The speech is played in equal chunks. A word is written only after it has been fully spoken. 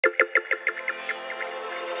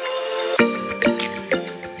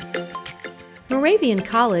Moravian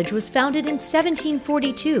College was founded in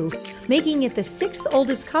 1742, making it the sixth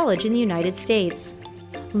oldest college in the United States.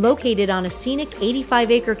 Located on a scenic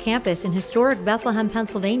 85-acre campus in historic Bethlehem,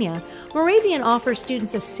 Pennsylvania, Moravian offers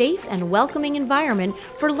students a safe and welcoming environment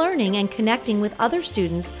for learning and connecting with other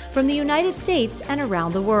students from the United States and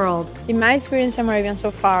around the world. In my experience at Moravian so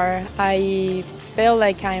far, I feel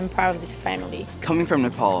like I am part of this family. Coming from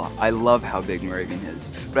Nepal, I love how big Moravian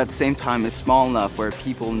is, but at the same time it's small enough where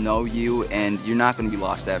people know you and you're not going to be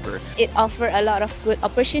lost ever. It offers a lot of good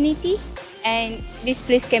opportunity, and this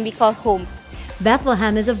place can be called home.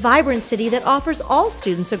 Bethlehem is a vibrant city that offers all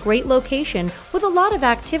students a great location with a lot of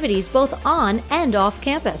activities both on and off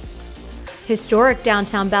campus. Historic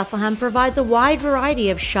downtown Bethlehem provides a wide variety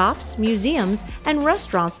of shops, museums, and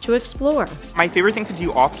restaurants to explore. My favorite thing to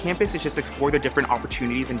do off campus is just explore the different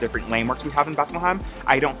opportunities and different landmarks we have in Bethlehem.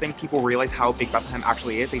 I don't think people realize how big Bethlehem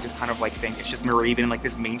actually is. They just kind of think it's just Moravian and like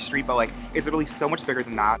this main street, but it's literally so much bigger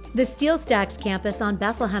than that. The Steel Stacks campus on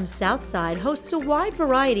Bethlehem's south side hosts a wide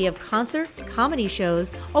variety of concerts, comedy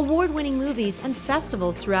shows, award-winning movies, and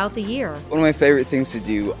festivals throughout the year. One of my favorite things to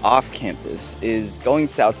do off campus is going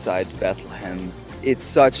south side to Bethlehem. It's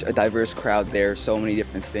such a diverse crowd there, so many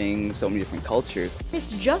different things, so many different cultures.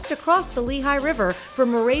 It's just across the Lehigh River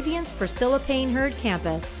from Moravian's Priscilla Payne Hurd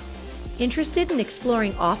campus. Interested in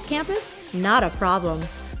exploring off campus? Not a problem.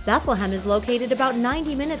 Bethlehem is located about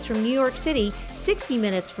 90 minutes from New York City, 60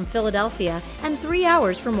 minutes from Philadelphia, and 3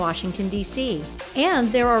 hours from Washington, D.C.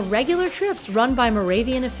 And there are regular trips run by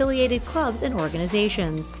Moravian-affiliated clubs and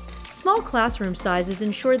organizations. Small classroom sizes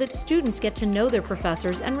ensure that students get to know their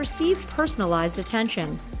professors and receive personalized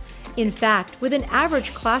attention. In fact, with an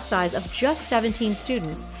average class size of just 17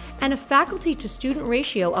 students and a faculty-to-student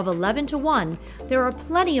ratio of 11:1, there are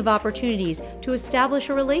plenty of opportunities to establish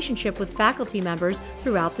a relationship with faculty members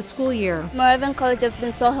throughout the school year. Moravian College has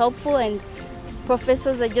been so helpful, and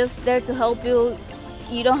professors are just there to help you.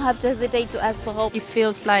 You don't have to hesitate to ask for help. It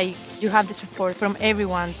feels like you have the support from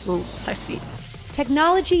everyone to succeed.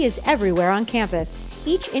 Technology is everywhere on campus.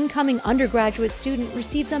 Each incoming undergraduate student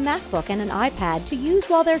receives a MacBook and an iPad to use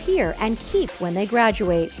while they're here and keep when they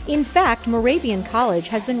graduate. In fact, Moravian College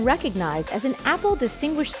has been recognized as an Apple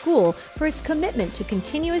Distinguished School for its commitment to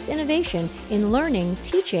continuous innovation in learning,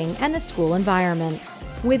 teaching, and the school environment.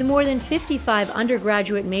 With more than 55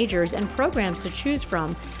 undergraduate majors and programs to choose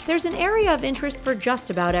from, there's an area of interest for just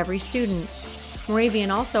about every student. Moravian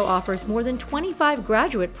also offers more than 25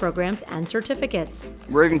 graduate programs and certificates.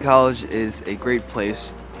 Moravian College is a great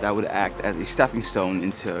place that would act as a stepping stone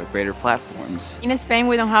into greater platforms. In Spain,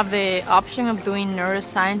 we don't have the option of doing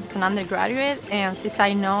neuroscience as an undergraduate, and since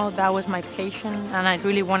I know that was my passion and I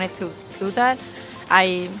really wanted to do that,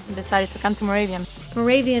 I decided to come to Moravian.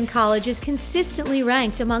 Moravian College is consistently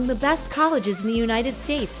ranked among the best colleges in the United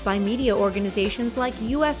States by media organizations like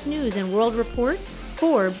U.S. News and World Report,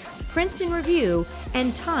 Forbes, Princeton Review,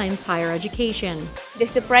 and Times Higher Education. The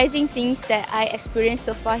surprising things that I experienced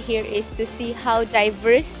so far here is to see how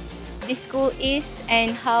diverse this school is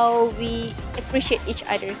and how we appreciate each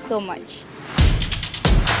other so much.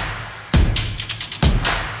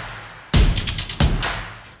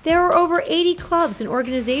 There are over 80 clubs and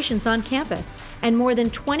organizations on campus, and more than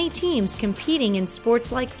 20 teams competing in sports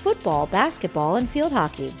like football, basketball, and field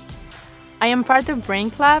hockey. I am part of Brain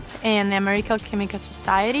Club and the American Chemical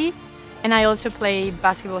Society, and I also play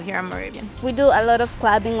basketball here at Moravian. We do a lot of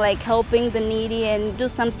clubbing, like helping the needy and do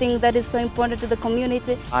something that is so important to the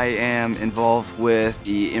community. I am involved with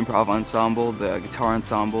the improv ensemble, the guitar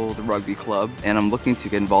ensemble, the rugby club, and I'm looking to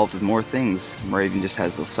get involved with more things. Moravian just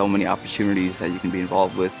has so many opportunities that you can be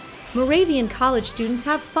involved with. Moravian College students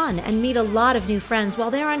have fun and meet a lot of new friends while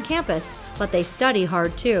they're on campus, but they study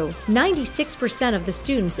hard too. 96% of the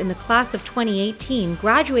students in the class of 2018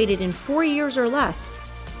 graduated in 4 years or less.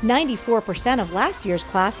 94% of last year's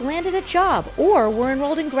class landed a job or were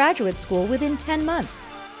enrolled in graduate school within 10 months.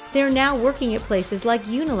 They're now working at places like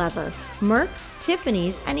Unilever, Merck,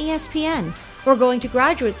 Tiffany's, and ESPN, or going to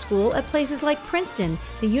graduate school at places like Princeton,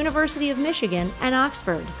 the University of Michigan, and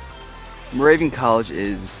Oxford. Moravian College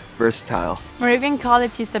is versatile. Moravian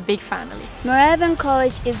College is a big family. Moravian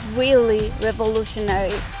College is really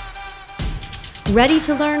revolutionary. Ready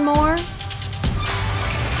to learn more?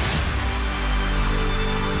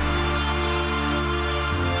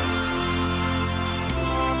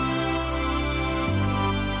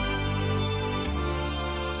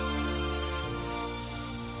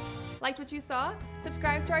 Liked what you saw?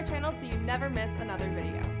 Subscribe to our channel so you never miss another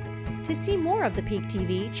video. To see more of The Peak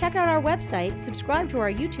TV, check out our website, subscribe to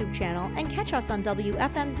our YouTube channel, and catch us on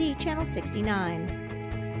WFMZ Channel 69.